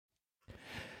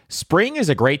Spring is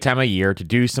a great time of year to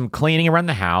do some cleaning around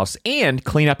the house and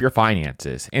clean up your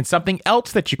finances. And something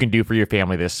else that you can do for your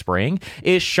family this spring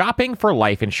is shopping for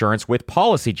life insurance with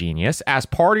Policy Genius as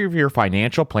part of your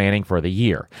financial planning for the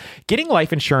year. Getting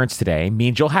life insurance today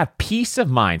means you'll have peace of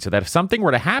mind so that if something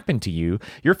were to happen to you,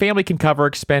 your family can cover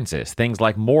expenses, things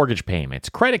like mortgage payments,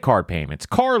 credit card payments,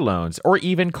 car loans, or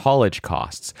even college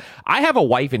costs. I have a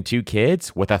wife and 2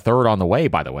 kids, with a third on the way,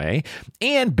 by the way,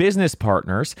 and business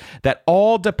partners that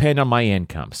all depend on my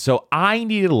income. So I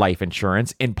needed life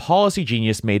insurance, and Policy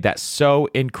Genius made that so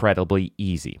incredibly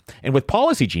easy. And with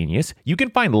Policy Genius, you can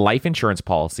find life insurance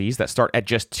policies that start at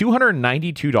just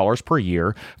 $292 per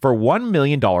year for $1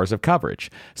 million of coverage.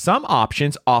 Some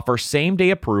options offer same-day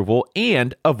approval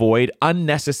and avoid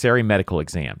unnecessary medical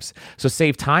exams. So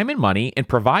save time and money and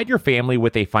provide your family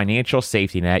with a financial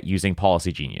safety net using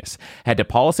Policy Genius. Head to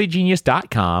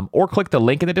policygenius.com or click the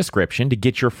link in the description to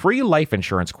get your free life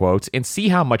insurance quotes and see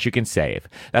how much you can save.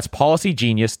 That's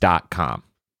policygenius.com.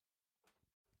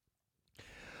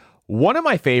 One of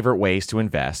my favorite ways to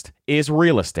invest is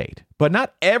real estate, but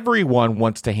not everyone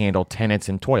wants to handle tenants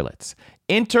and toilets.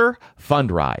 Enter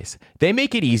Fundrise. They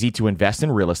make it easy to invest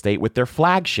in real estate with their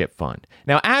flagship fund.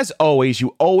 Now, as always,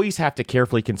 you always have to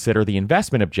carefully consider the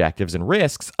investment objectives and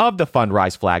risks of the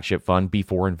Fundrise flagship fund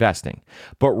before investing.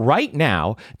 But right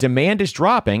now, demand is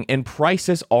dropping and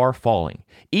prices are falling,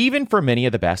 even for many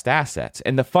of the best assets.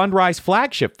 And the Fundrise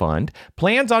flagship fund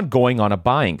plans on going on a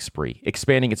buying spree,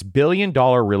 expanding its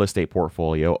billion-dollar real estate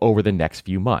portfolio over the next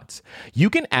few months. You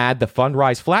can add the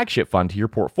Fundrise flagship fund to your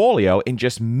portfolio in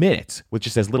just minutes, with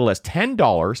just as little as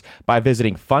 $10 by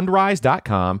visiting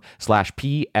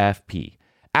fundrise.com/PFP.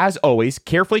 As always,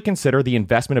 carefully consider the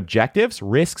investment objectives,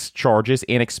 risks, charges,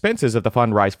 and expenses of the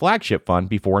Fundrise flagship fund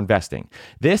before investing.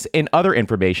 This and other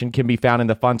information can be found in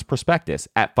the fund's prospectus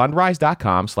at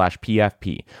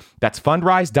fundrise.com/PFP. That's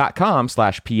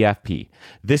fundrise.com/PFP.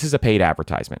 This is a paid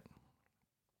advertisement.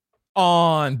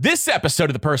 On this episode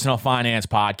of the Personal Finance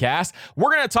Podcast, we're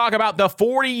going to talk about the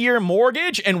 40-year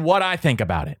mortgage and what I think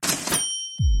about it.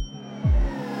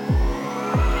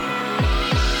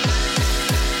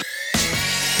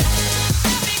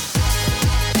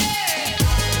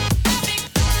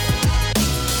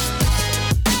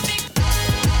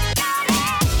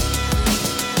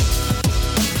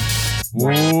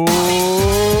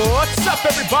 What's up,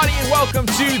 everybody, and welcome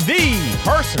to the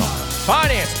Personal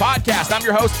Finance Podcast. I'm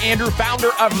your host, Andrew, founder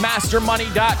of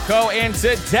MasterMoney.co, and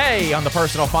today on the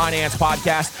Personal Finance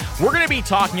Podcast, we're going to be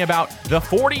talking about the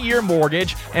 40-year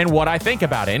mortgage and what I think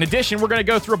about it. In addition, we're going to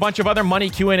go through a bunch of other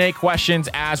money Q&A questions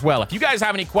as well. If you guys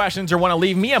have any questions or want to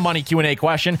leave me a money Q&A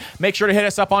question, make sure to hit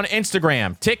us up on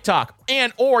Instagram, TikTok,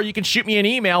 or you can shoot me an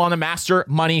email on the Master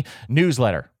Money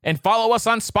newsletter. And follow us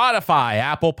on Spotify,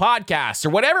 Apple Podcasts,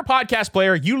 or whatever podcast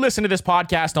player you listen to this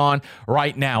podcast on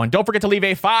right now. And don't forget to leave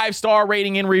a 5-star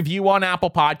rating and review on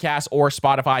Apple Podcasts or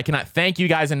Spotify. I cannot thank you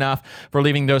guys enough for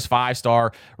leaving those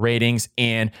 5-star ratings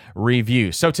and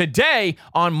reviews. So today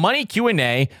on Money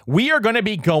Q&A, we are going to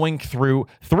be going through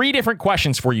 3 different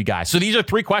questions for you guys. So these are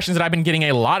 3 questions that I've been getting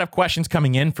a lot of questions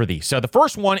coming in for these. So the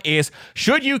first one is,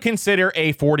 should you consider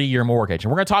a 40-year mortgage?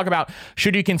 And we're going to talk about,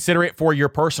 should you consider it for your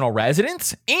personal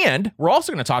residence? And we're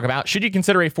also going to talk about, should you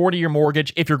consider a 40-year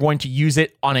mortgage if you're going to use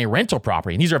it on a rental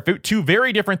property? And these are 2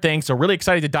 very different things, so really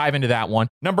excited to dive into that one.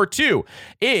 Number 2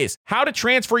 is how to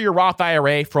transfer your Roth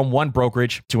IRA from one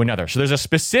brokerage to another. So there's a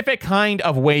specific kind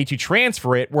of way to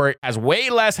transfer it where it has way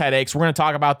less headaches. We're going to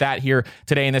talk about that here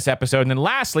today in this episode. And then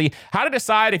lastly, how to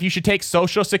decide if you should take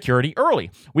Social Security early.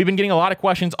 We've been getting a lot of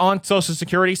questions on Social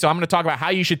Security, so I'm going to talk about how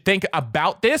you should think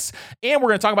about this. And we're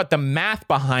going to talk about the math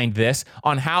behind this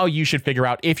on how you should figure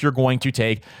out if you're going to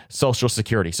take Social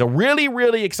Security. So really,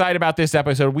 really excited about this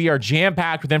episode. We are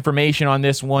jam-packed with information on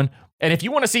this one. And if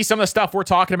you want to see some of the stuff we're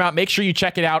talking about, make sure you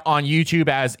check it out on YouTube,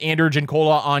 as Andrew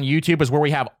Gincola on YouTube is where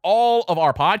we have all of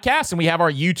our podcasts, and we have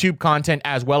our YouTube content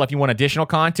as well if you want additional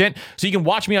content. So you can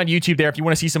watch me on YouTube there if you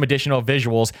want to see some additional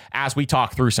visuals as we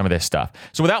talk through some of this stuff.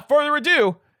 So without further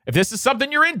ado, if this is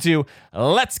something you're into,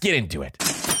 let's get into it.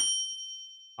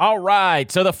 All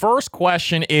right, so the first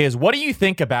question is, what do you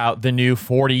think about the new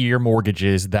 40-year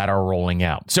mortgages that are rolling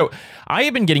out? So I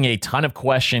have been getting a ton of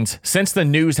questions since the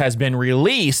news has been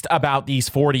released about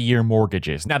these 40-year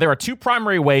mortgages. Now, there are 2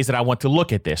 primary ways that I want to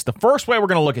look at this. The first way we're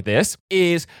going to look at this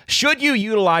is, should you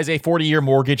utilize a 40-year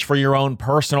mortgage for your own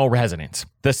personal residence?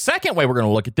 The second way we're going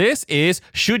to look at this is,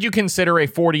 should you consider a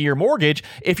 40-year mortgage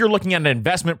if you're looking at an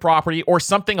investment property or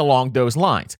something along those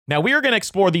lines? Now, we are going to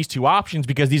explore these 2 options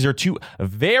because these are 2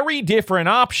 very different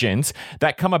options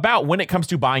that come about when it comes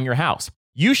to buying your house.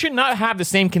 You should not have the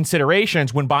same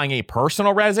considerations when buying a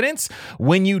personal residence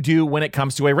when you do when it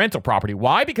comes to a rental property.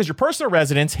 Why? Because your personal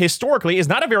residence historically is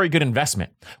not a very good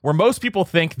investment, where most people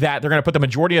think that they're going to put the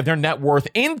majority of their net worth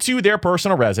into their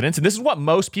personal residence. And this is what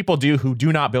most people do who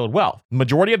do not build wealth. The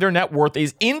majority of their net worth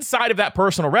is inside of that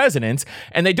personal residence,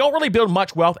 and they don't really build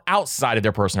much wealth outside of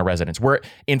their personal residence. Where,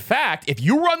 in fact, if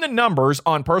you run the numbers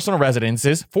on personal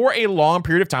residences for a long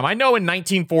period of time, I know in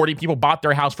 1940, people bought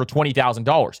their house for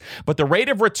 $20,000, but the rate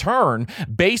of return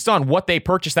based on what they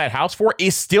purchased that house for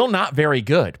is still not very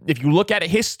good. If you look at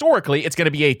it historically, it's going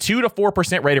to be a 2 to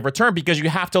 4% rate of return because you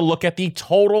have to look at the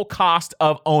total cost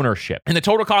of ownership. And the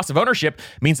total cost of ownership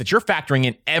means that you're factoring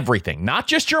in everything, not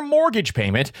just your mortgage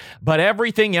payment, but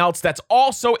everything else that's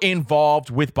also involved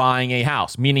with buying a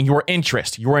house, meaning your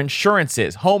interest, your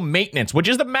insurances, home maintenance, which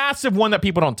is the massive one that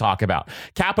people don't talk about,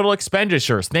 capital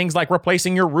expenditures, things like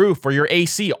replacing your roof or your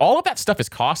AC. All of that stuff is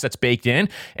cost that's baked in.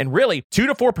 And really, 2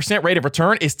 to 4% rate of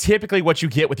return is typically what you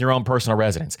get with your own personal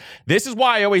residence. This is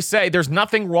why I always say there's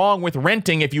nothing wrong with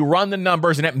renting if you run the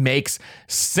numbers and it makes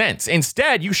sense.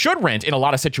 Instead, you should rent in a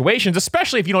lot of situations,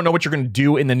 especially if you don't know what you're going to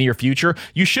do in the near future.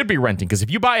 You should be renting because if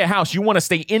you buy a house, you want to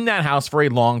stay in that house for a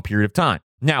long period of time.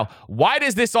 Now, why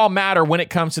does this all matter when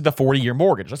it comes to the 40-year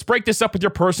mortgage? Let's break this up with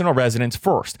your personal residence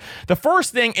first. The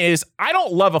first thing is, I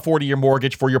don't love a 40-year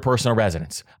mortgage for your personal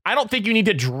residence. I don't think you need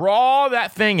to draw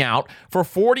that thing out for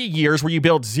 40 years where you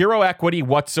build zero equity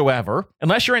whatsoever,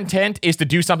 unless your intent is to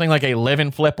do something like a live-in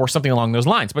flip or something along those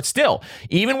lines. But still,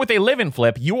 even with a live-in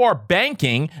flip, you are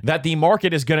banking that the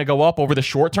market is going to go up over the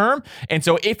short term. And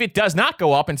so if it does not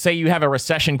go up and say you have a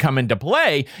recession come into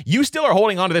play, you still are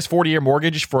holding on to this 40-year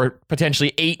mortgage for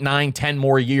potentially 8, 9, 10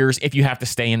 more years if you have to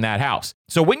stay in that house.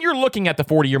 So when you're looking at the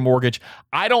 40-year mortgage,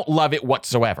 I don't love it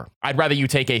whatsoever. I'd rather you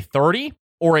take a 30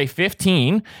 or a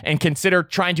 15 and consider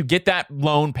trying to get that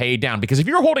loan paid down. Because if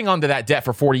you're holding on to that debt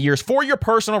for 40 years for your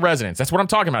personal residence, that's what I'm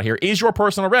talking about here, is your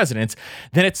personal residence,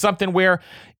 then it's something where,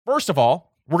 first of all,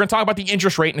 we're going to talk about the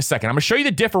interest rate in a second. I'm going to show you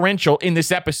the differential in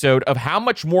this episode of how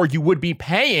much more you would be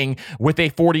paying with a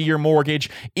 40-year mortgage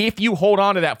if you hold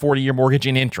on to that 40-year mortgage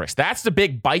in interest. That's the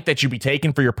big bite that you'd be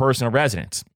taking for your personal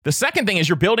residence. The second thing is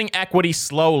you're building equity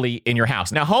slowly in your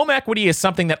house. Now, home equity is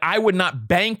something that I would not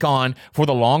bank on for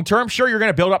the long term. Sure, you're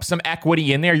going to build up some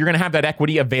equity in there. You're going to have that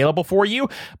equity available for you.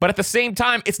 But at the same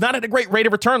time, it's not at a great rate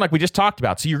of return like we just talked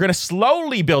about. So you're going to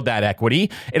slowly build that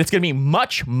equity, and it's going to be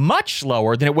much, much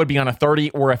slower than it would be on a 30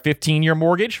 or a 15-year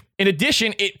mortgage. In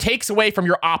addition, it takes away from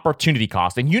your opportunity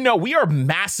cost. And you know, we are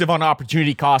massive on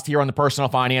opportunity cost here on the Personal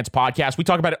Finance Podcast. We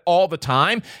talk about it all the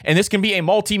time. And this can be a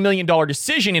multi-million-dollar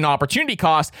decision in opportunity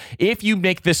cost. If you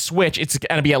make this switch, it's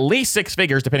going to be at least 6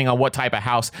 figures depending on what type of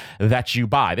house that you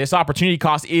buy. This opportunity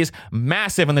cost is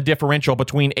massive in the differential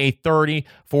between a 30,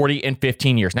 40, and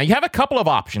 15 years. Now, you have a couple of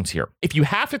options here. If you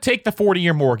have to take the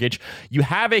 40-year mortgage, you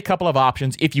have a couple of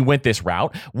options if you went this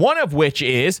route. One of which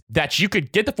is that you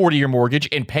could get the 40-year mortgage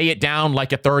and pay it down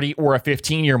like a 30 or a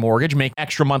 15-year mortgage, make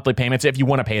extra monthly payments if you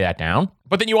want to pay that down.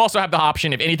 But then you also have the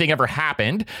option, if anything ever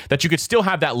happened, that you could still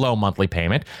have that low monthly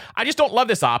payment. I just don't love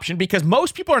this option because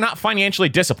most people are not financially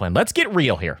disciplined. Let's get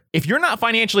real here. If you're not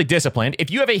financially disciplined,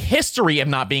 if you have a history of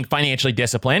not being financially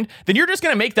disciplined, then you're just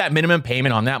going to make that minimum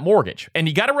payment on that mortgage. And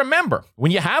you got to remember,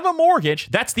 when you have a mortgage,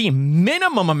 that's the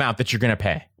minimum amount that you're going to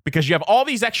pay because you have all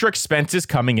these extra expenses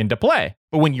coming into play.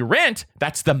 But when you rent,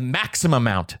 that's the maximum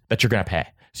amount that you're going to pay.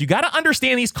 So you got to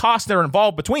understand these costs that are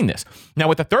involved between this. Now,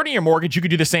 with a 30-year mortgage, you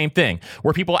could do the same thing,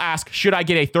 where people ask, should I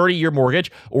get a 30-year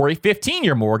mortgage or a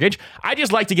 15-year mortgage? I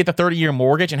just like to get the 30-year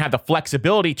mortgage and have the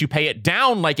flexibility to pay it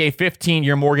down like a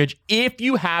 15-year mortgage if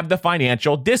you have the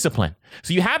financial discipline.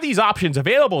 So you have these options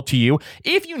available to you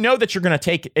if you know that you're going to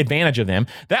take advantage of them.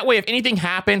 That way, if anything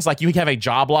happens, like you have a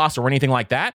job loss or anything like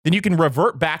that, then you can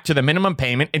revert back to the minimum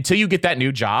payment until you get that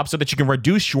new job so that you can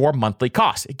reduce your monthly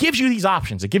costs. It gives you these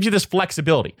options. It gives you this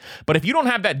flexibility. But if you don't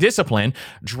have that discipline,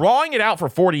 drawing it out for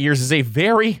 40 years is a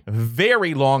very,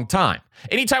 very long time.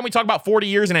 Anytime we talk about 40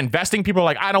 years and investing, people are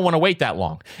like, I don't want to wait that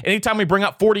long. Anytime we bring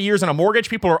up 40 years on a mortgage,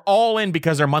 people are all in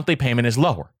because their monthly payment is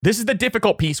lower. This is the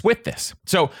difficult piece with this.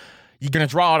 So you're going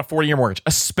to draw out a 40-year mortgage,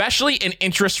 especially in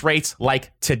interest rates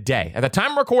like today. At the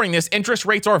time of recording this, interest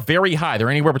rates are very high.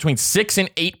 They're anywhere between 6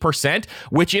 and 8%,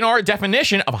 which in our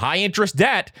definition of high interest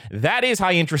debt, that is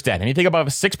high interest debt. Anything above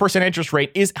a 6% interest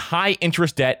rate is high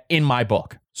interest debt in my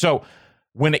book. So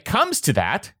when it comes to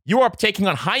that, you are taking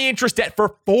on high interest debt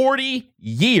for 40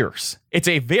 years. It's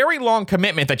a very long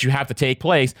commitment that you have to take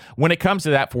place when it comes to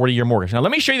that 40-year mortgage. Now,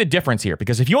 let me show you the difference here,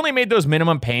 because if you only made those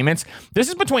minimum payments, this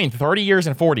is between 30 years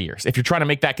and 40 years. If you're trying to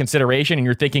make that consideration and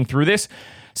you're thinking through this,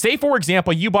 say, for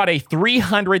example, you bought a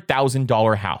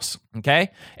 $300,000 house,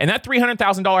 okay? And that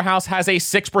 $300,000 house has a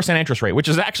 6% interest rate, which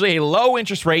is actually a low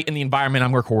interest rate in the environment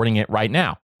I'm recording it right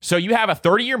now. So you have a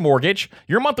 30-year mortgage.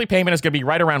 Your monthly payment is going to be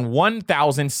right around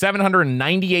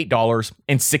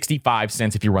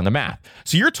 $1,798.65 if you run the math.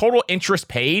 So your total interest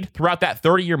paid throughout that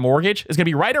 30-year mortgage is going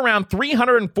to be right around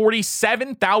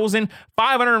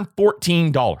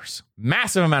 $347,514.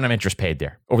 Massive amount of interest paid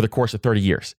there over the course of 30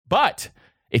 years. But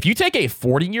if you take a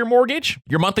 40-year mortgage,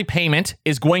 your monthly payment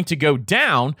is going to go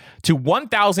down to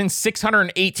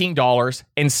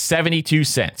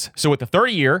 $1,618.72. So with the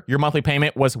 30-year, your monthly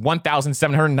payment was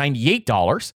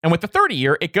 $1,798. And with the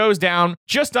 30-year, it goes down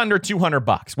just under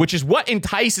 $200, which is what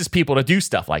entices people to do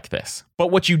stuff like this. But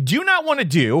what you do not want to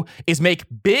do is make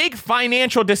big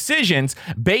financial decisions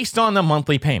based on the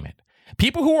monthly payment.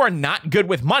 People who are not good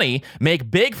with money make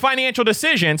big financial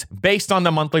decisions based on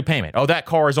the monthly payment. Oh, that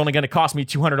car is only going to cost me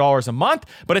 $200 a month,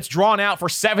 but it's drawn out for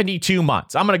 72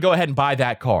 months. I'm going to go ahead and buy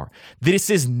that car. This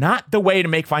is not the way to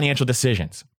make financial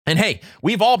decisions. And hey,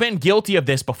 we've all been guilty of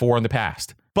this before in the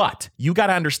past. But you got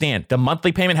to understand, the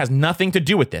monthly payment has nothing to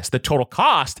do with this. The total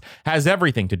cost has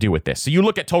everything to do with this. So you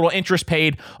look at total interest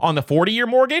paid on the 40-year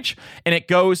mortgage, and it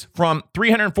goes from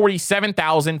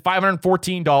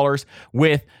 $347,514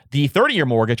 with the 30-year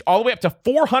mortgage all the way up to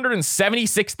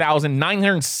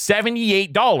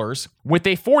 $476,978 with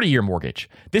a 40-year mortgage.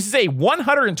 This is a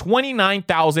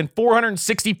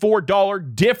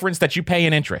 $129,464 difference that you pay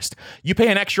in interest. You pay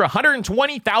an extra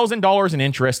 $120,000 in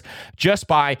interest just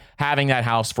by having that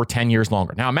house for 10 years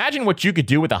longer. Now imagine what you could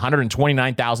do with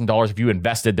 $129,000 if you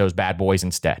invested those bad boys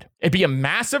instead. It'd be a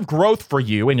massive growth for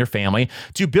you and your family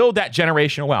to build that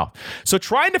generational wealth. So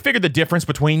trying to figure the difference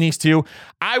between these two,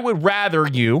 I would rather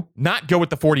you not go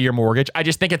with the 40-year mortgage. I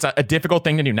just think it's a difficult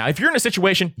thing to do. Now, if you're in a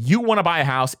situation, you want to buy a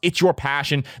house, it's your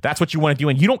passion, that's what you want to do,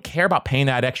 and you don't care about paying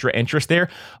that extra interest there,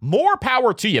 more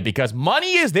power to you, because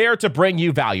money is there to bring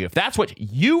you value. If that's what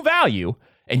you value,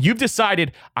 and you've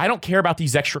decided, I don't care about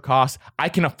these extra costs, I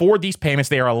can afford these payments,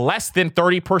 they are less than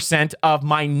 30% of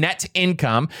my net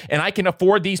income, and I can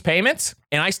afford these payments,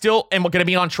 and I still am going to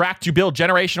be on track to build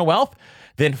generational wealth,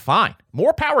 then fine.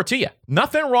 More power to you.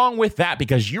 Nothing wrong with that,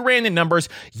 because you ran the numbers,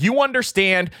 you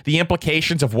understand the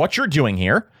implications of what you're doing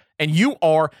here, and you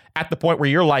are at the point where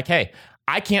you're like, hey,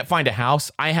 I can't find a house.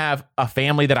 I have a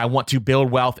family that I want to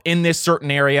build wealth in this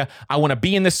certain area. I want to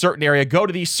be in this certain area, go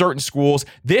to these certain schools.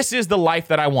 This is the life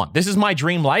that I want. This is my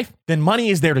dream life. Then money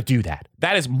is there to do that.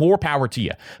 That is more power to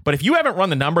you. But if you haven't run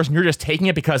the numbers and you're just taking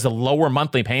it because of the lower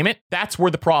monthly payment, that's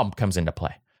where the problem comes into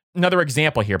play. Another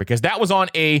example here, because that was on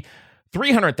a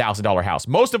 $300,000 house.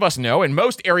 Most of us know in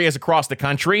most areas across the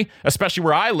country, especially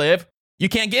where I live, you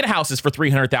can't get houses for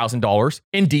 $300,000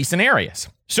 in decent areas.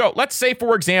 So let's say,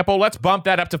 for example, let's bump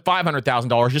that up to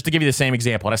 $500,000 just to give you the same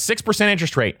example. At a 6%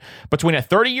 interest rate between a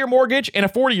 30-year mortgage and a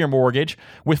 40-year mortgage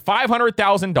with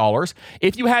 $500,000,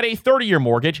 if you had a 30-year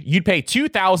mortgage, you'd pay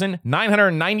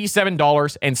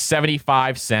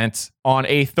 $2,997.75 on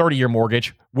a 30-year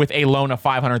mortgage with a loan of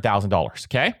 $500,000,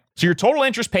 okay? So your total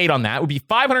interest paid on that would be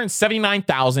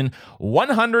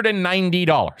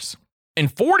 $579,190. In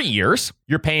 40 years,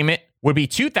 your payment would be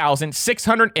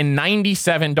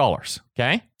 $2,697,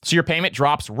 okay? So your payment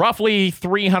drops roughly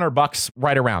 $300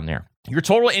 right around there. Your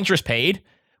total interest paid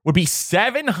would be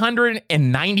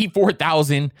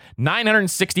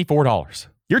 $794,964.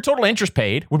 Your total interest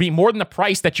paid would be more than the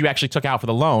price that you actually took out for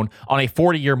the loan on a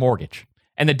 40-year mortgage.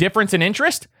 And the difference in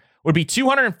interest would be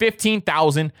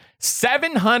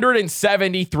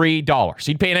 $215,773.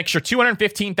 So you'd pay an extra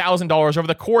 $215,000 over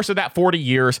the course of that 40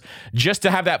 years just to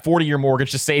have that 40-year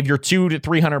mortgage to save your $200 to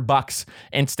 $300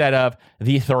 instead of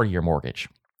the 30-year mortgage.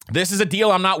 This is a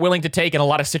deal I'm not willing to take in a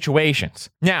lot of situations.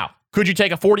 Now, could you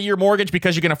take a 40-year mortgage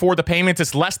because you can afford the payments?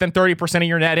 It's less than 30% of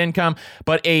your net income,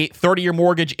 but a 30-year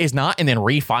mortgage is not, and then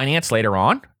refinance later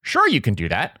on? Sure, you can do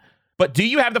that. But do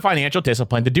you have the financial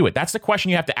discipline to do it? That's the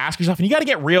question you have to ask yourself, and you got to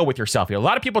get real with yourself here. A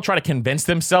lot of people try to convince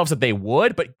themselves that they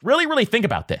would, but really, really think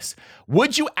about this.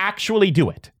 Would you actually do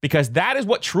it? Because that is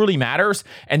what truly matters,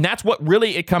 and that's what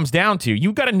really it comes down to.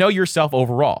 You've got to know yourself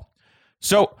overall.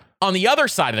 So on the other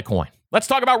side of the coin, let's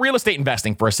talk about real estate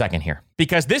investing for a second here,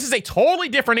 because this is a totally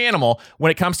different animal when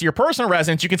it comes to your personal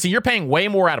residence. You can see you're paying way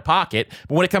more out of pocket,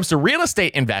 but when it comes to real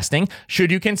estate investing,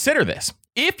 should you consider this?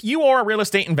 If you are a real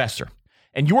estate investor,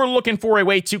 and you're looking for a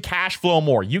way to cash flow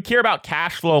more. You care about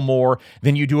cash flow more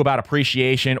than you do about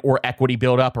appreciation or equity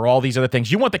buildup or all these other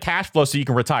things. You want the cash flow so you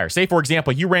can retire. Say, for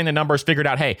example, you ran the numbers, figured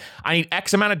out, hey, I need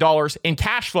X amount of dollars in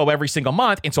cash flow every single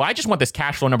month, and so I just want this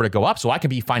cash flow number to go up so I can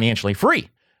be financially free.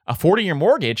 A 40-year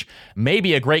mortgage may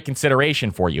be a great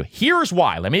consideration for you. Here's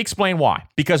why. Let me explain why.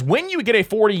 Because when you get a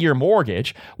 40-year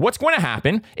mortgage, what's going to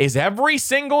happen is every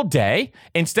single day,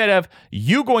 instead of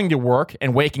you going to work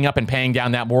and waking up and paying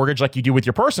down that mortgage like you do with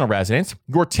your personal residence,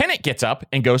 your tenant gets up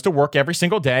and goes to work every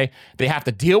single day. They have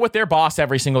to deal with their boss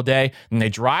every single day, and they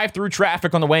drive through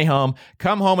traffic on the way home,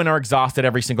 come home and are exhausted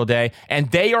every single day, and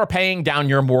they are paying down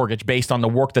your mortgage based on the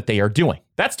work that they are doing.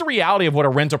 That's the reality of what a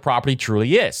rental property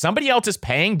truly is. Somebody else is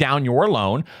paying down your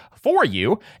loan for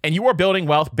you, and you are building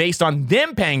wealth based on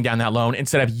them paying down that loan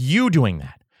instead of you doing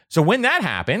that. So when that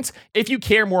happens, if you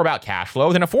care more about cash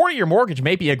flow, then a 40-year mortgage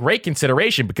may be a great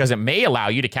consideration because it may allow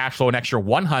you to cash flow an extra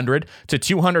 $100 to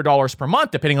 $200 per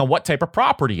month, depending on what type of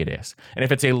property it is. And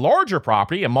if it's a larger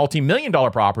property, a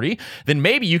multi-million-dollar property, then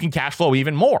maybe you can cash flow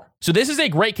even more. So this is a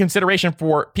great consideration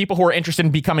for people who are interested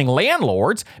in becoming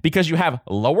landlords because you have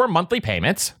lower monthly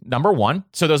payments, number one.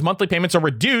 So those monthly payments are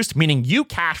reduced, meaning you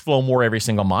cash flow more every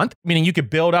single month, meaning you could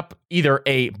build up either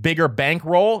a bigger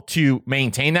bankroll to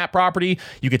maintain that property.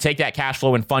 You could take that cash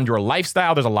flow and fund your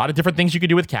lifestyle. There's a lot of different things you could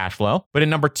do with cash flow. But in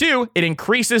number two, it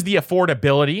increases the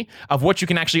affordability of what you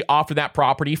can actually offer that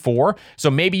property for.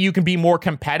 So maybe you can be more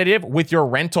competitive with your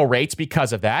rental rates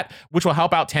because of that, which will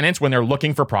help out tenants when they're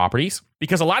looking for properties.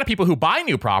 Because a lot of people who buy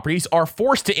new properties are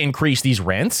forced to increase these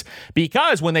rents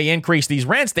because when they increase these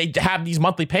rents, they have these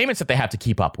monthly payments that they have to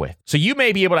keep up with. So you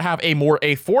may be able to have a more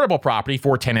affordable property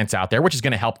for tenants out there, which is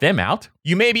going to help them out.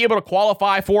 You may be able to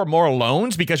qualify for more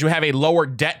loans because you have a lower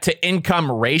debt to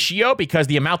income ratio because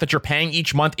the amount that you're paying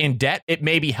each month in debt, it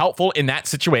may be helpful in that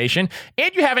situation.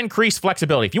 And you have increased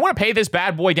flexibility. If you want to pay this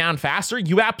bad boy down faster,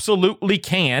 you absolutely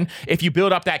can if you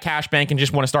build up that cash bank and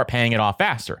just want to start paying it off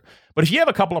faster. But if you have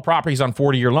a couple of properties on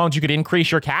 40-year loans, you could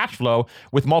increase your cash flow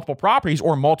with multiple properties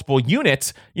or multiple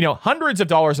units, hundreds of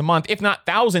dollars a month, if not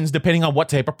thousands, depending on what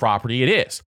type of property it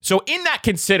is. So in that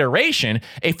consideration,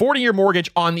 a 40-year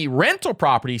mortgage on the rental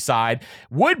property side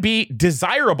would be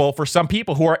desirable for some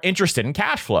people who are interested in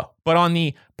cash flow. But on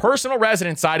the personal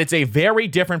residence side, it's a very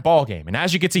different ballgame. And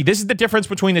as you can see, this is the difference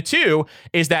between the two,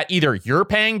 is that either you're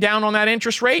paying down on that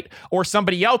interest rate or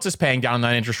somebody else is paying down on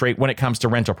that interest rate when it comes to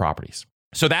rental properties.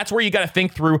 So that's where you got to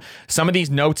think through some of these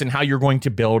notes and how you're going to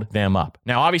build them up.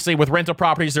 Now, obviously, with rental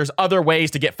properties, there's other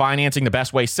ways to get financing. The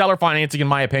best way is seller financing, in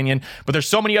my opinion, but there's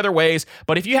so many other ways.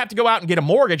 But if you have to go out and get a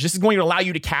mortgage, this is going to allow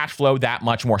you to cash flow that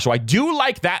much more. So I do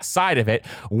like that side of it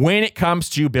when it comes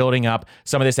to building up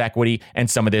some of this equity and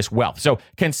some of this wealth. So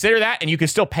consider that, and you can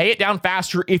still pay it down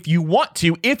faster if you want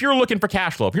to, if you're looking for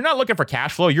cash flow. If you're not looking for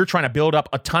cash flow, you're trying to build up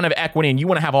a ton of equity and you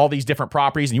want to have all these different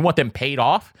properties and you want them paid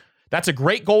off. That's a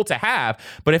great goal to have,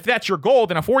 but if that's your goal,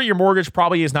 then a 40-year mortgage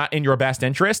probably is not in your best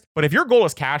interest. But if your goal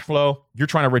is cash flow, you're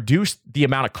trying to reduce the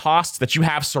amount of costs that you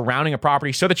have surrounding a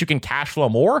property so that you can cash flow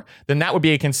more, then that would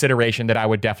be a consideration that I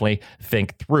would definitely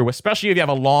think through, especially if you have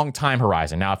a long time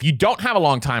horizon. Now, if you don't have a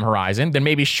long time horizon, then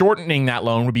maybe shortening that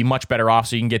loan would be much better off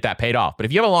so you can get that paid off. But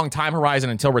if you have a long time horizon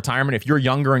until retirement, if you're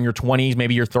younger in your 20s,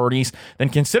 maybe your 30s, then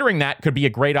considering that could be a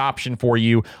great option for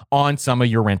you on some of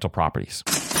your rental properties.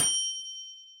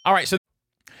 All right, so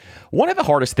one of the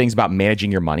hardest things about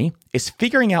managing your money is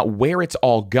figuring out where it's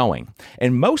all going.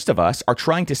 And most of us are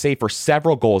trying to save for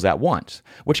several goals at once,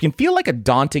 which can feel like a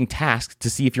daunting task to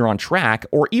see if you're on track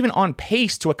or even on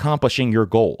pace to accomplishing your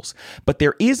goals. But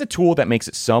there is a tool that makes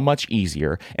it so much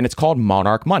easier, and it's called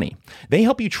Monarch Money. They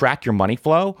help you track your money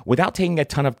flow without taking a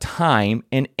ton of time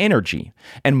and energy.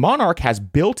 And Monarch has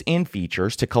built-in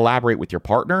features to collaborate with your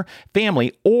partner,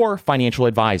 family, or financial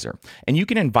advisor. And you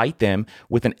can invite them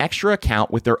with an extra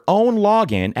account with their own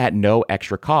login at no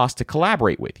extra cost to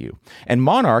collaborate with you. And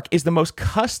Monarch is the most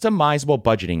customizable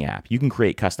budgeting app. You can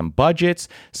create custom budgets,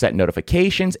 set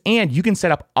notifications, and you can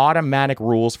set up automatic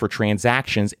rules for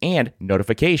transactions and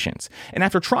notifications. And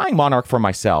after trying Monarch for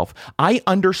myself, I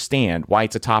understand why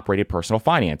it's a top-rated personal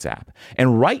finance app.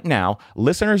 And right now,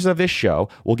 listeners of this show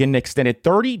will get an extended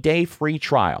 30-day free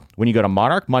trial when you go to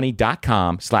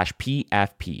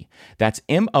monarchmoney.com/PFP. That's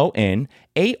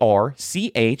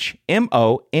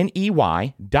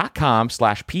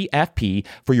MONARCHMONEY.com/PFP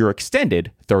for your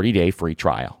extended 30-day free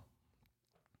trial.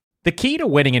 The key to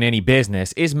winning in any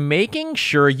business is making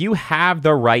sure you have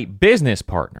the right business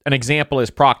partner. An example is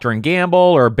Procter & Gamble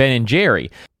or Ben &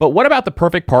 Jerry. But what about the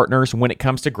perfect partners when it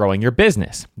comes to growing your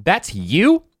business? That's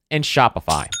you and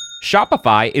Shopify.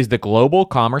 Shopify is the global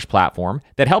commerce platform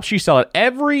that helps you sell at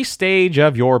every stage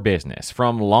of your business,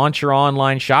 from launch your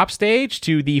online shop stage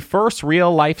to the first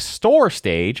real life store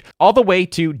stage, all the way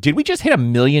to did we just hit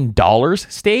 $1 million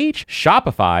stage?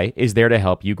 Shopify is there to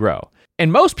help you grow. And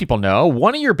most people know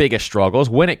one of your biggest struggles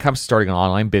when it comes to starting an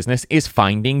online business is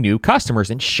finding new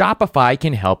customers, and Shopify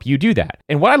can help you do that.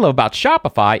 And what I love about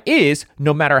Shopify is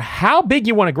no matter how big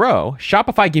you want to grow,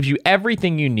 Shopify gives you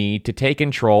everything you need to take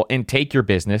control and take your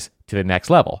business to the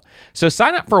next level. So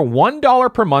sign up for a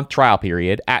 $1 per month trial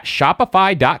period at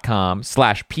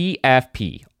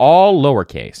shopify.com/PFP, all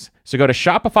lowercase. So go to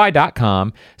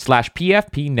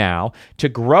shopify.com/PFP now to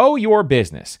grow your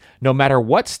business, no matter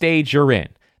what stage you're in.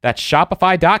 That's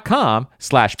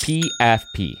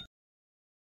shopify.com/PFP.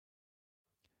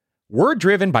 We're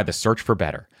driven by the search for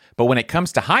better. But when it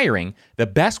comes to hiring, the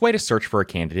best way to search for a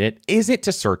candidate isn't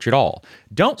to search at all.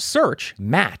 Don't search,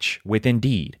 match with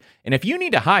Indeed. And if you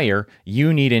need to hire,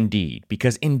 you need Indeed,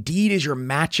 because Indeed is your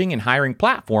matching and hiring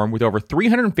platform with over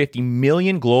 350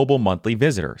 million global monthly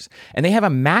visitors. And they have a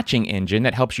matching engine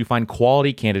that helps you find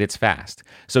quality candidates fast.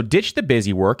 So ditch the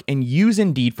busy work and use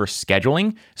Indeed for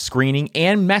scheduling, screening,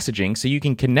 and messaging so you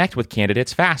can connect with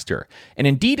candidates faster. And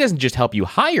Indeed doesn't just help you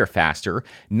hire faster.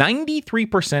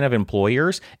 93% of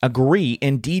employers agree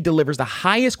Indeed delivers the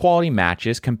highest quality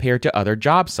matches compared to other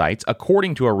job sites,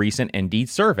 according to a recent Indeed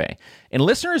survey. And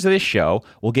listeners of this show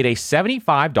will get a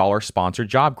 $75 sponsored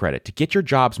job credit to get your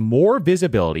jobs more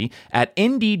visibility at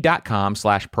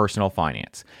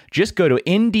Indeed.com/personalfinance. Just go to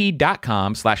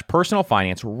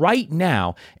Indeed.com/personalfinance right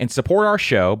now and support our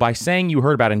show by saying you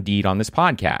heard about Indeed on this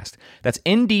podcast. That's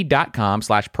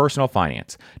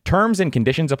Indeed.com/personalfinance. Terms and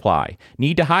conditions apply.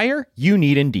 Need to hire? You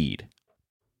need Indeed.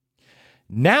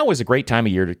 Now is a great time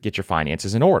of year to get your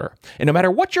finances in order. And no matter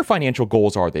what your financial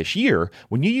goals are this year,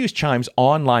 when you use Chime's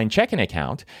online checking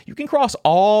account, you can cross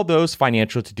all those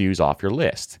financial to-dos off your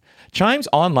list. Chime's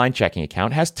online checking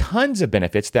account has tons of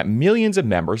benefits that millions of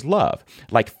members love,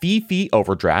 like fee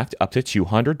overdraft up to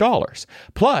 $200.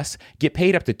 Plus, get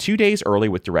paid up to 2 days early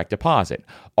with direct deposit,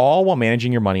 all while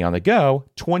managing your money on the go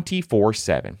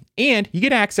 24/7. And you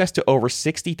get access to over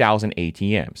 60,000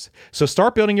 ATMs. So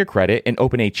start building your credit and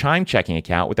open a Chime checking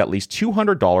account with at least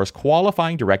 $200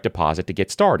 qualifying direct deposit to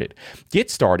get started. Get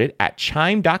started at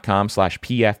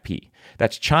chime.com/PFP.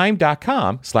 That's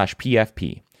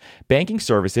chime.com/PFP. Banking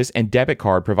services and debit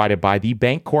card provided by the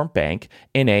Bancorp Bank,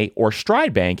 N.A. or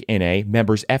Stride Bank, N.A.,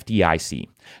 members FDIC.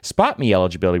 SpotMe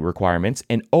eligibility requirements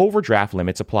and overdraft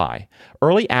limits apply.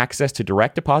 Early access to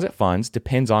direct deposit funds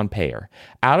depends on payer.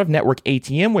 Out-of-network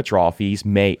ATM withdrawal fees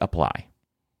may apply.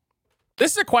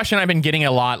 This is a question I've been getting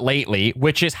a lot lately,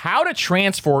 which is how to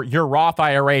transfer your Roth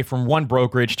IRA from one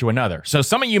brokerage to another. So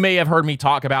some of you may have heard me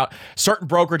talk about certain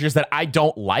brokerages that I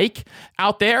don't like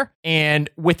out there. And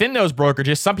within those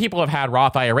brokerages, some people have had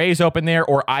Roth IRAs open there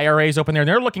or IRAs open there, and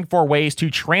they're looking for ways to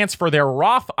transfer their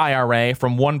Roth IRA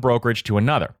from one brokerage to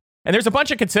another. And there's a bunch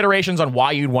of considerations on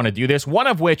why you'd want to do this, one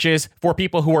of which is for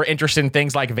people who are interested in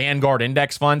things like Vanguard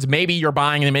index funds. Maybe you're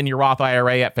buying them in your Roth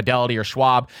IRA at Fidelity or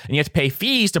Schwab, and you have to pay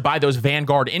fees to buy those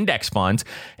Vanguard index funds.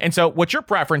 And so what your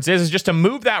preference is just to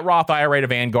move that Roth IRA to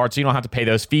Vanguard so you don't have to pay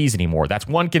those fees anymore. That's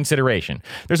one consideration.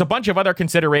 There's a bunch of other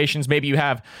considerations. Maybe you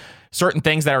have certain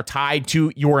things that are tied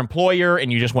to your employer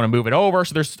and you just want to move it over.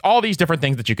 So there's all these different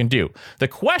things that you can do. The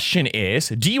question is,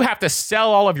 do you have to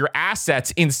sell all of your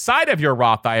assets inside of your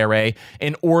Roth IRA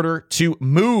in order to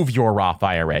move your Roth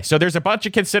IRA? So there's a bunch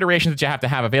of considerations that you have to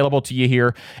have available to you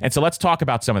here. And so let's talk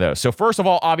about some of those. So first of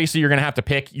all, obviously, you're going to have to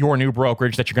pick your new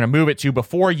brokerage that you're going to move it to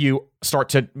before you start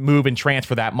to move and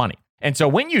transfer that money. And so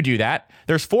when you do that,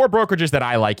 there's 4 brokerages that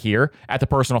I like here at the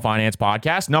Personal Finance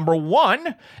Podcast. Number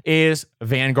 1 is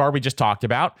Vanguard, we just talked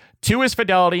about. 2 is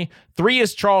Fidelity. 3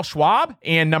 is Charles Schwab.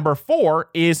 And number 4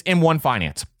 is M1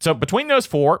 Finance. So between those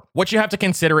 4, what you have to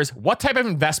consider is what type of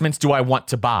investments do I want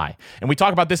to buy? And we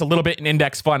talk about this a little bit in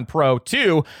Index Fund Pro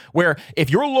too, where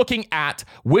if you're looking at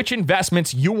which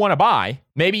investments you want to buy,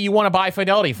 maybe you want to buy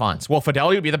Fidelity funds. Well,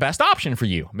 Fidelity would be the best option for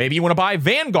you. Maybe you want to buy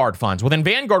Vanguard funds. Well, then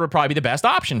Vanguard would probably be the best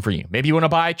option for you. Maybe you want to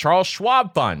buy Charles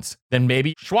Schwab funds. Then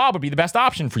maybe Schwab would be the best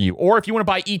option for you. Or if you want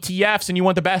to buy ETFs and you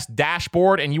want the best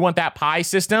dashboard and you want that pie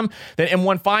system, then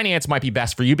M1 Finance might be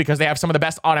best for you because they have some of the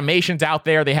best automations out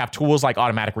there. They have tools like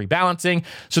automatic rebalancing.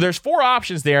 So there's 4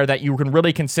 options there that you can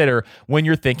really consider when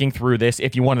you're thinking through this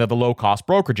if you wanted the low-cost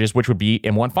brokerages, which would be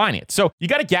M1 Finance. So you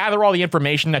got to gather all the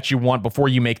information that you want before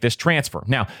you make this transfer.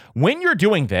 Now, when you're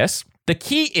doing this, The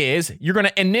key is you're going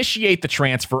to initiate the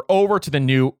transfer over to the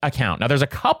new account. Now, there's a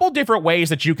couple different ways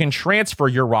that you can transfer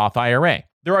your Roth IRA.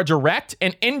 There are direct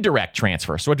and indirect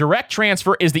transfers. So a direct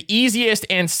transfer is the easiest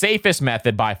and safest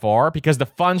method by far because the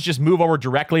funds just move over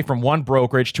directly from one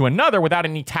brokerage to another without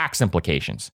any tax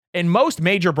implications. And most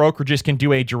major brokerages can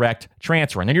do a direct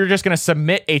transfer. And then you're just going to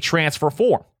submit a transfer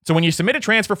form. So when you submit a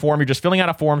transfer form, you're just filling out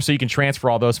a form so you can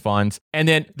transfer all those funds. And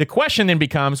then the question then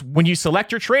becomes, when you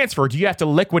select your transfer, do you have to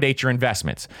liquidate your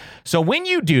investments? So when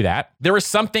you do that, there is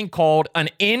something called an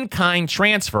in-kind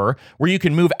transfer where you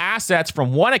can move assets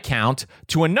from one account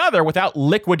to another without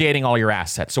liquidating all your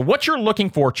assets. So what you're looking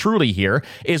for truly here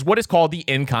is what is called the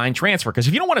in-kind transfer. Because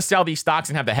if you don't want to sell these stocks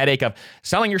and have the headache of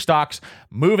selling your stocks,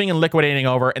 moving and liquidating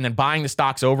over, and then buying the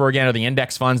stocks over again, or the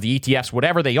index funds, the ETFs,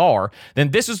 whatever they are,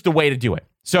 then this is the way to do it.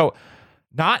 So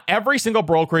not every single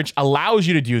brokerage allows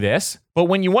you to do this, but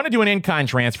when you want to do an in-kind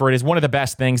transfer, it is one of the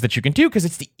best things that you can do because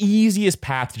it's the easiest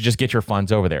path to just get your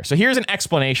funds over there. So here's an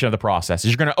explanation of the process.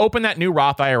 You're going to open that new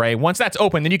Roth IRA. Once that's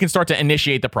open, then you can start to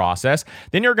initiate the process.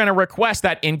 Then you're going to request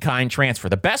that in-kind transfer.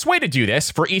 The best way to do this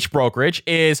for each brokerage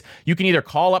is you can either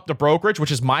call up the brokerage,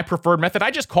 which is my preferred method.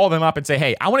 I just call them up and say,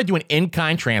 hey, I want to do an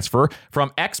in-kind transfer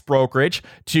from X brokerage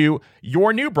to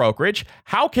your new brokerage.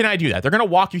 How can I do that? They're going to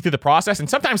walk you through the process, and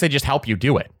sometimes they just help you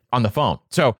do it on the phone.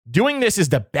 So doing this is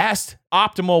the best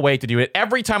optimal way to do it.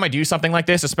 Every time I do something like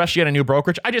this, especially at a new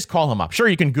brokerage, I just call them up. Sure,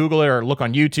 you can Google it or look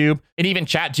on YouTube, and even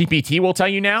ChatGPT will tell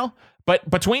you now. But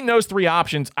between those three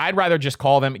options, I'd rather just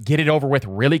call them, get it over with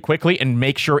really quickly, and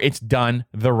make sure it's done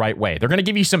the right way. They're going to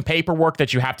give you some paperwork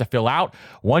that you have to fill out.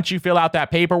 Once you fill out that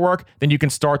paperwork, then you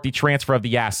can start the transfer of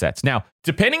the assets. Now,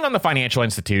 depending on the financial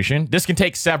institution, this can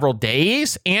take several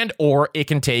days and or it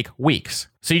can take weeks.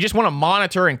 So you just want to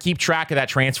monitor and keep track of that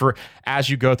transfer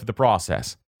as you go through the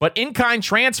process. But in-kind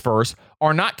transfers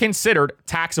are not considered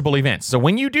taxable events. So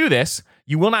when you do this,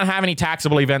 you will not have any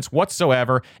taxable events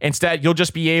whatsoever. Instead, you'll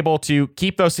just be able to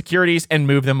keep those securities and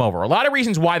move them over. A lot of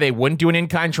reasons why they wouldn't do an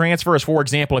in-kind transfer is, for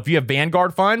example, if you have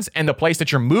Vanguard funds and the place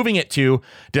that you're moving it to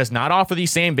does not offer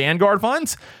these same Vanguard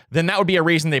funds, then that would be a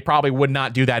reason they probably would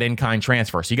not do that in-kind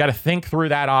transfer. So you got to think through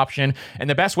that option. And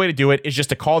the best way to do it is just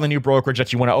to call the new brokerage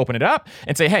that you want to open it up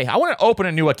and say, hey, I want to open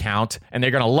a new account. And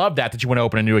they're going to love that you want to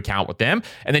open a new account with them.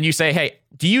 And then you say, hey,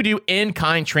 do you do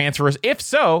in-kind transfers? If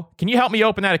so, can you help me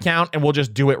open that account? And we'll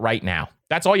just do it right now.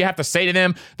 That's all you have to say to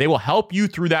them. They will help you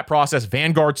through that process.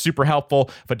 Vanguard's super helpful.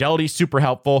 Fidelity's super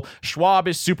helpful. Schwab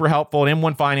is super helpful. And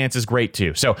M1 Finance is great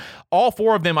too. So all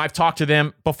four of them, I've talked to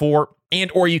them before. And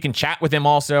or you can chat with them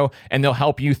also, and they'll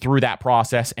help you through that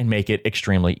process and make it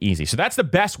extremely easy. So that's the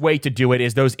best way to do it,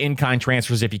 is those in-kind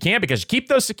transfers if you can, because you keep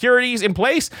those securities in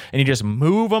place and you just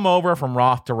move them over from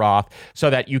Roth to Roth so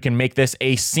that you can make this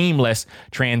a seamless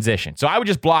transition. So I would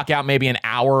just block out maybe an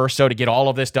hour or so to get all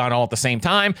of this done all at the same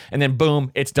time, and then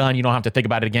boom, it's done. You don't have to think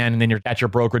about it again, and then you're at your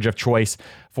brokerage of choice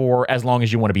for as long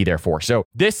as you want to be there for. So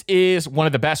this is one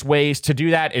of the best ways to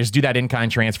do that, is do that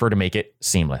in-kind transfer to make it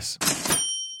seamless.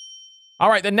 All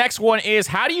right, the next one is,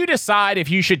 how do you decide if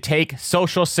you should take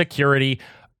Social Security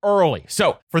early?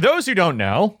 So for those who don't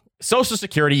know, Social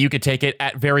Security, you could take it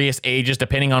at various ages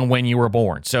depending on when you were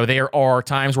born. So there are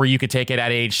times where you could take it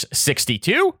at age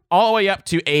 62 all the way up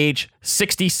to age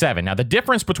 67. Now, the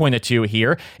difference between the two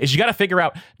here is you got to figure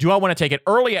out, do I want to take it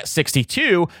early at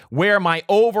 62 where my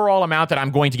overall amount that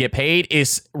I'm going to get paid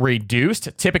is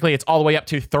reduced? Typically, it's all the way up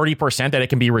to 30% that it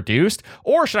can be reduced.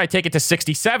 Or should I take it to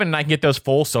 67 and I can get those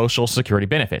full Social Security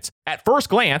benefits? At first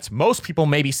glance, most people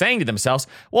may be saying to themselves,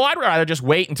 well, I'd rather just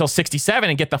wait until 67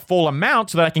 and get the full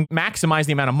amount so that I can maximize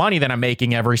the amount of money that I'm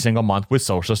making every single month with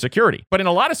Social Security. But in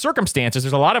a lot of circumstances,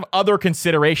 there's a lot of other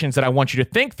considerations that I want you to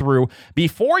think through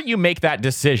before you make that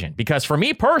decision. Because for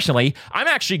me personally, I'm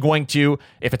actually going to,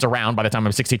 if it's around by the time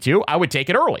I'm 62, I would take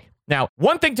it early. Now,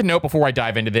 one thing to note before I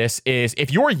dive into this is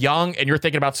if you're young and you're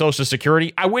thinking about Social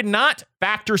Security, I would not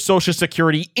factor Social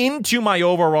Security into my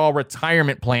overall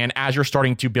retirement plan as you're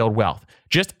starting to build wealth.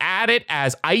 Just add it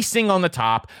as icing on the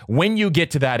top when you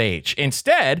get to that age.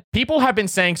 Instead, people have been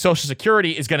saying Social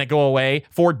Security is going to go away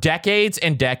for decades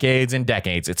and decades and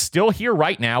decades. It's still here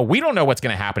right now. We don't know what's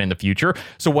going to happen in the future.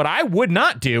 So what I would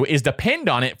not do is depend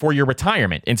on it for your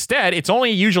retirement. Instead, it's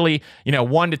only usually,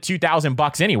 $1,000 to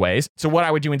 $2,000 anyways. So what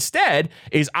I would do instead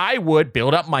is I would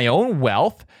build up my own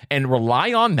wealth and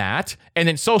rely on that. And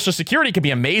then Social Security could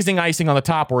be amazing icing on the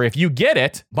top, where if you get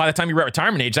it, by the time you're at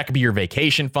retirement age, that could be your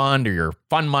vacation fund or your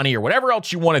fund money or whatever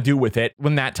else you want to do with it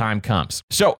when that time comes.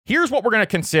 So here's what we're going to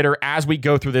consider as we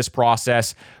go through this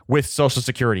process with Social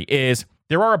Security is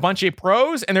there are a bunch of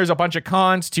pros and there's a bunch of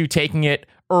cons to taking it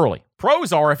early.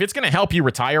 Pros are, if it's going to help you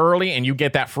retire early and you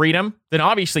get that freedom, then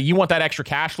obviously you want that extra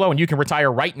cash flow and you can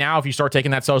retire right now if you start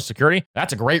taking that Social Security.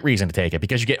 That's a great reason to take it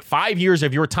because you get 5 years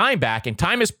of your time back, and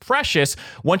time is precious.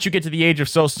 Once you get to the age of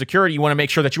Social Security, you want to make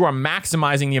sure that you are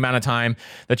maximizing the amount of time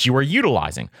that you are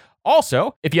utilizing.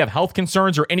 Also, if you have health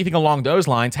concerns or anything along those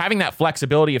lines, having that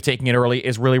flexibility of taking it early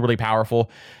is really, really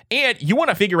powerful. And you want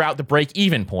to figure out the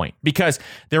break-even point because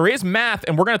there is math,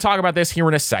 and we're going to talk about this here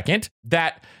in a second,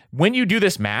 that when you do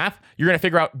this math, you're going to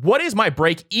figure out what is my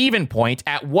break-even point?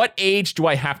 At what age do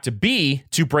I have to be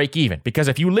to break even? Because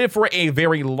if you live for a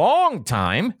very long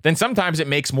time, then sometimes it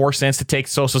makes more sense to take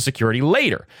Social Security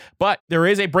later. But there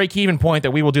is a break-even point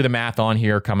that we will do the math on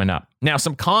here coming up. Now,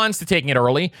 some cons to taking it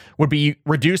early would be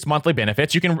reduced monthly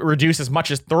benefits. You can reduce as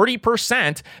much as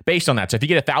 30% based on that. So if you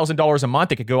get $1,000 a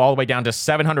month, it could go all the way down to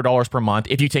 $700 per month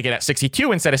if you take it at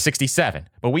 62 instead of 67.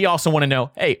 But we also want to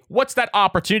know, hey, what's that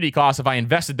opportunity cost if I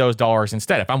invested those dollars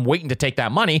instead? If I'm waiting to take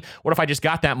that money, what if I just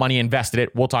got that money, invested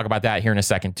it? We'll talk about that here in a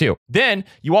second too. Then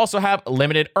you also have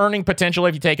limited earning potential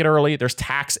if you take it early. There's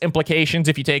tax implications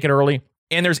if you take it early.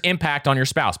 And there's impact on your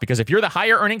spouse because if you're the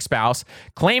higher earning spouse,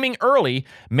 claiming early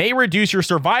may reduce your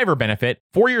survivor benefit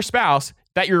for your spouse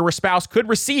that your spouse could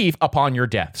receive upon your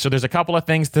death. So there's a couple of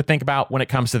things to think about when it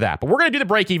comes to that. But we're going to do the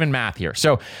break-even math here.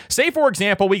 So say, for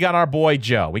example, we got our boy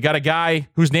Joe. We got a guy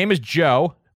whose name is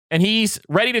Joe, and he's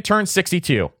ready to turn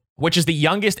 62. Which is the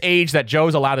youngest age that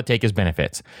Joe's allowed to take his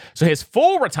benefits. So his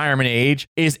full retirement age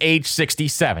is age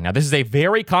 67. Now, this is a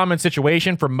very common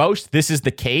situation. For most, this is the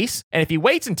case. And if he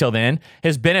waits until then,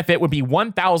 his benefit would be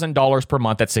 $1,000 per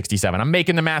month at 67. I'm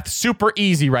making the math super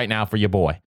easy right now for you,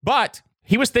 boy. But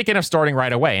he was thinking of starting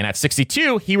right away. And at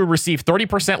 62, he would receive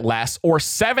 30% less or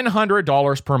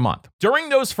 $700 per month. During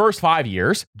those first 5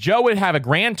 years, Joe would have a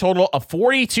grand total of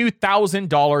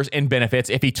 $42,000 in benefits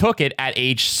if he took it at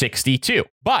age 62.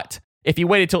 But if he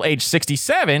waited till age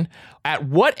 67, at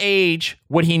what age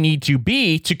would he need to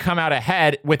be to come out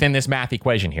ahead within this math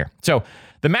equation here? So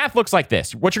the math looks like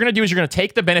this. What you're going to do is you're going to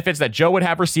take the benefits that Joe would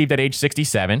have received at age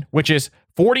 67, which is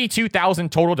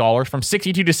 $42,000 total dollars. From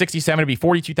 62 to 67 to be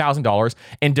 $42,000,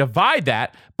 and divide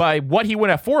that by what he would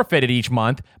have forfeited each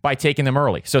month by taking them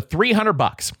early. So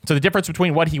 $300. So the difference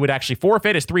between what he would actually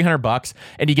forfeit is $300,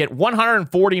 and you get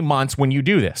 140 months when you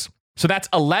do this. So that's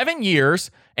 11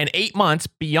 years and 8 months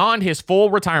beyond his full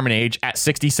retirement age at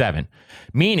 67,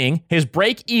 meaning his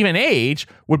break-even age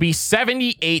would be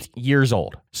 78 years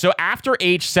old. So after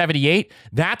age 78,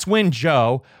 that's when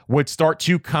Joe would start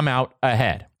to come out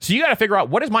ahead. So you got to figure out,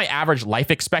 what is my average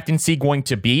life expectancy going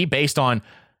to be based on,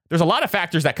 there's a lot of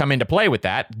factors that come into play with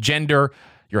that, gender,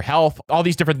 your health, all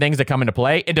these different things that come into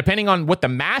play. And depending on what the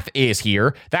math is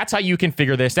here, that's how you can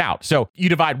figure this out. So you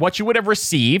divide what you would have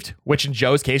received, which in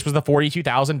Joe's case was the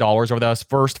 $42,000 over those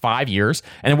first 5 years,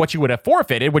 and then what you would have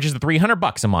forfeited, which is the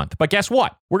 $300 a month. But guess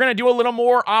what? We're going to do a little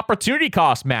more opportunity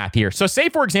cost math here. So say,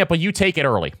 for example, you take it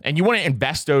early and you want to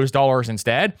invest those dollars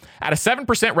instead at a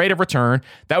 7% rate of return.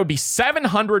 That would be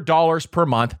 $700 per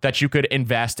month that you could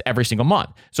invest every single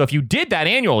month. So if you did that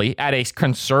annually at a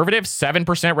conservative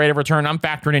 7% rate of return, I'm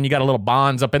factoring in, you got a little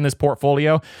bonds up in this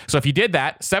portfolio. So if you did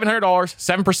that, $700,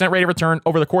 7% rate of return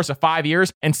over the course of 5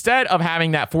 years, instead of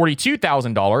having that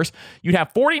 $42,000, you'd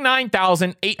have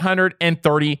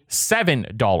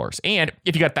 $49,837. And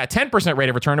if you got that 10% rate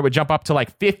of return, it would jump up to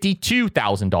like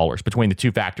 $52,000 between the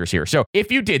two factors here. So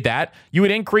if you did that, you would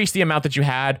increase the amount that you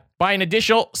had by an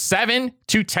additional $7,000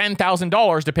 to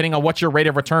 $10,000, depending on what your rate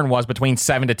of return was between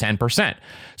 7 to 10%.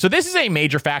 So this is a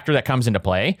major factor that comes into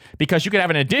play because you could have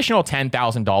an additional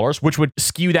 $10,000, which would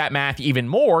skew that math even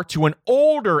more to an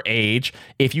older age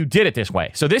if you did it this way.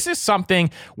 So this is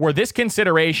something where this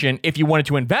consideration, if you wanted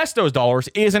to invest those dollars,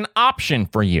 is an option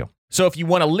for you. So if you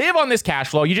want to live on this cash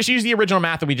flow, you just use the original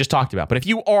math that we just talked about. But if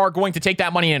you are going to take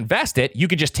that money and invest it, you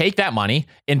could just take that money,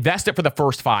 invest it for the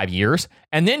first 5 years,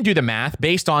 and then do the math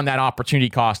based on that opportunity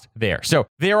cost there. So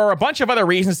there are a bunch of other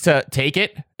reasons to take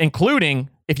it, including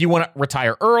if you want to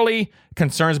retire early,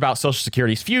 concerns about Social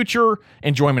Security's future,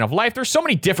 enjoyment of life. There's so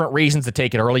many different reasons to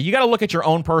take it early. You got to look at your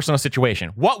own personal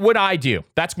situation. What would I do?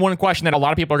 That's one question that a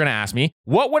lot of people are going to ask me.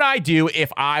 What would I do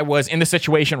if I was in the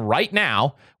situation right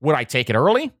now? Would I take it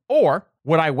early, or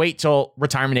would I wait till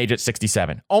retirement age at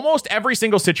 67? Almost every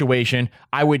single situation,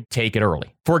 I would take it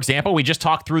early. For example, we just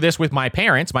talked through this with my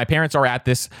parents. My parents are at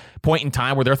this point in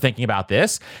time where they're thinking about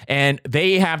this, and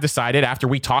they have decided after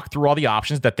we talked through all the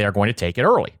options that they're going to take it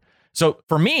early. So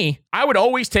for me, I would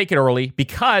always take it early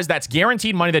because that's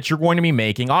guaranteed money that you're going to be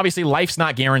making. Obviously, life's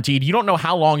not guaranteed. You don't know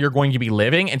how long you're going to be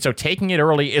living. And so taking it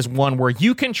early is one where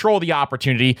you control the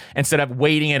opportunity instead of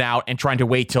waiting it out and trying to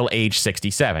wait till age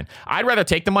 67. I'd rather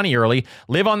take the money early,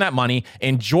 live on that money,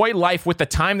 enjoy life with the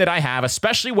time that I have,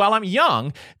 especially while I'm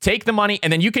young, take the money,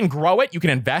 and then you can grow it. You can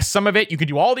invest some of it. You can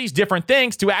do all these different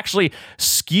things to actually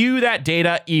skew that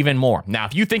data even more. Now,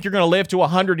 if you think you're going to live to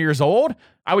 100 years old,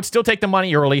 I would still take the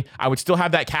money early. I would still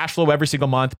have that cash flow every single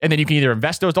month. And then you can either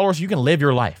invest those dollars or you can live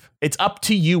your life. It's up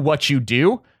to you what you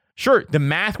do. Sure, the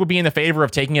math would be in the favor of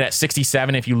taking it at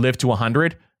 67 if you live to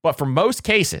 100. But for most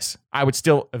cases, I would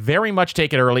still very much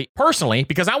take it early personally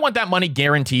because I want that money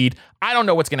guaranteed. I don't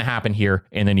know what's going to happen here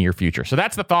in the near future. So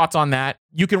that's the thoughts on that.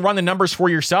 You can run the numbers for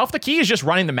yourself. The key is just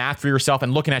running the math for yourself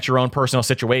and looking at your own personal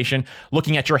situation,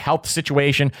 looking at your health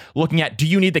situation, looking at, do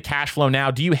you need the cash flow now?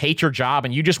 Do you hate your job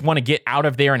and you just want to get out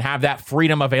of there and have that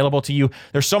freedom available to you?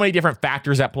 There's so many different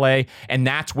factors at play, and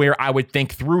that's where I would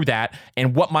think through that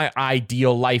and what my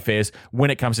ideal life is when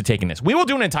it comes to taking this. We will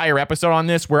do an entire episode on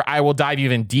this where I will dive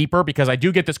even deeper because I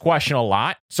do get this question a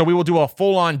lot. So we will do a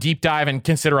full-on deep dive and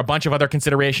consider a bunch of other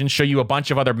considerations, show you a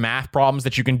bunch of other math problems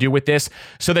that you can do with this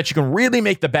so that you can really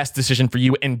make the best decision for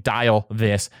you and dial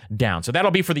this down. So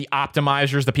that'll be for the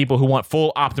optimizers, the people who want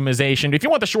full optimization. If you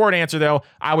want the short answer, though,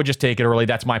 I would just take it early.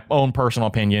 That's my own personal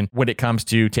opinion when it comes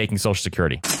to taking Social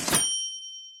Security.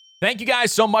 Thank you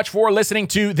guys so much for listening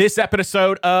to this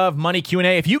episode of Money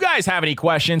Q&A. If you guys have any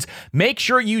questions, make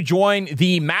sure you join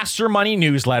the Master Money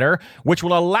newsletter, which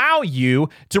will allow you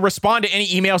to respond to any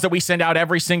emails that we send out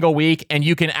every single week. And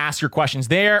you can ask your questions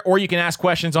there, or you can ask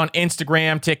questions on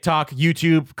Instagram, TikTok,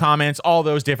 YouTube, comments, all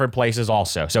those different places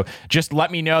also. So just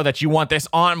let me know that you want this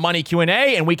on Money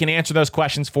Q&A, and we can answer those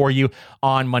questions for you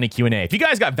on Money Q&A. If you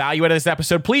guys got value out of this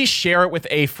episode, please share it with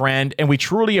a friend, and we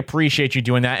truly appreciate you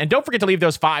doing that. And don't forget to leave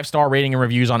those 5-star rating and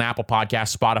reviews on Apple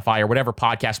Podcasts, Spotify, or whatever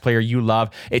podcast player you love.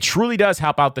 It truly does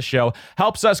help out the show,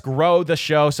 helps us grow the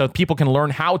show so people can learn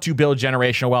how to build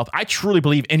generational wealth. I truly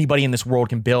believe anybody in this world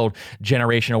can build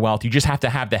generational wealth. You just have to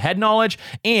have the head knowledge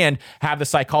and have the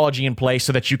psychology in place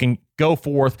so that you can go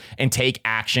forth and take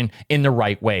action in the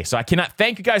right way. So I cannot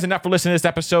thank you guys enough for listening to this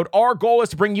episode. Our goal is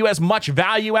to bring you as much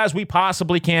value as we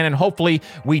possibly can, and hopefully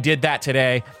we did that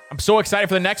today. I'm so excited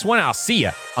for the next one. I'll see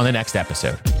you on the next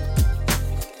episode.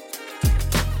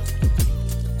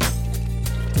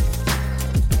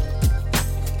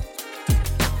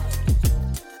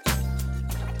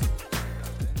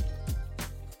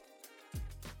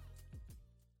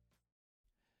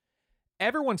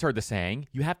 Everyone's heard the saying,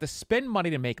 you have to spend money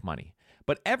to make money.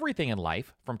 But everything in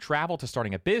life, from travel to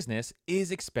starting a business,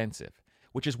 is expensive,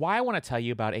 which is why I want to tell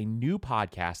you about a new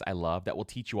podcast I love that will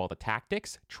teach you all the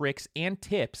tactics, tricks, and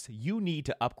tips you need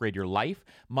to upgrade your life,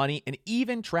 money, and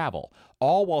even travel,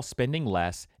 all while spending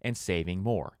less and saving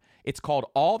more. It's called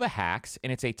All the Hacks,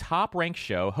 and it's a top-ranked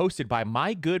show hosted by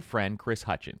my good friend, Chris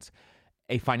Hutchins,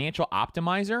 a financial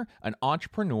optimizer, an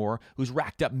entrepreneur who's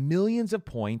racked up millions of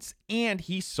points, and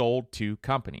he sold 2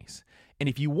 companies. And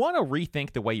if you want to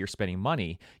rethink the way you're spending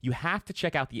money, you have to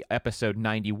check out the episode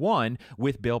 91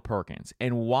 with Bill Perkins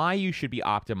and why you should be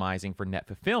optimizing for net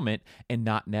fulfillment and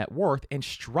not net worth and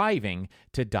striving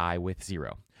to die with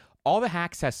zero. All the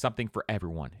Hacks has something for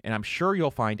everyone, and I'm sure you'll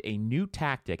find a new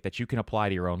tactic that you can apply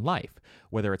to your own life,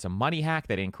 whether it's a money hack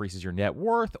that increases your net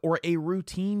worth or a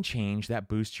routine change that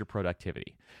boosts your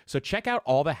productivity. So check out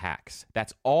All the Hacks.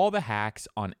 That's All the Hacks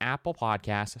on Apple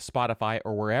Podcasts, Spotify,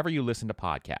 or wherever you listen to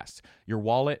podcasts. Your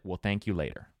wallet will thank you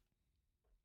later.